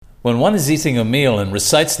When one is eating a meal and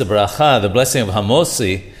recites the bracha, the blessing of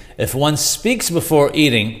Hamosi, if one speaks before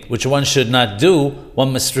eating, which one should not do,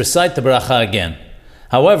 one must recite the bracha again.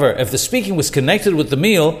 However, if the speaking was connected with the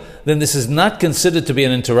meal, then this is not considered to be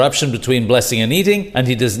an interruption between blessing and eating, and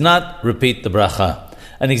he does not repeat the bracha.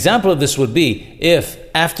 An example of this would be if,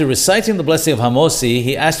 after reciting the blessing of Hamosi,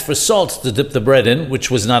 he asked for salt to dip the bread in,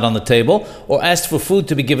 which was not on the table, or asked for food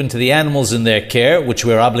to be given to the animals in their care, which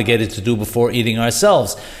we are obligated to do before eating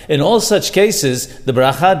ourselves. In all such cases, the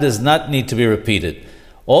bracha does not need to be repeated.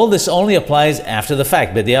 All this only applies after the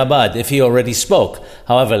fact, b'di'abad, if he already spoke.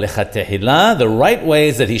 However, lechatehila, the right way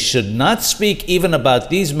is that he should not speak even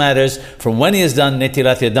about these matters from when he has done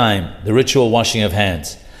netilat yadayim, the ritual washing of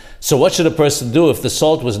hands. So what should a person do if the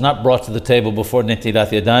salt was not brought to the table before netilat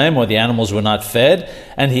yadayim, or the animals were not fed,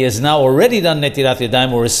 and he has now already done netilat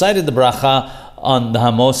yadayim or recited the bracha on the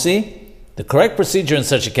Hamosi? The correct procedure in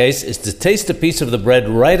such a case is to taste a piece of the bread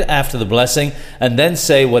right after the blessing and then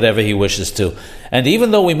say whatever he wishes to. And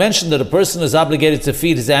even though we mentioned that a person is obligated to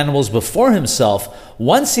feed his animals before himself,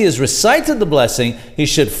 once he has recited the blessing, he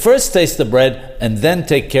should first taste the bread and then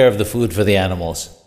take care of the food for the animals.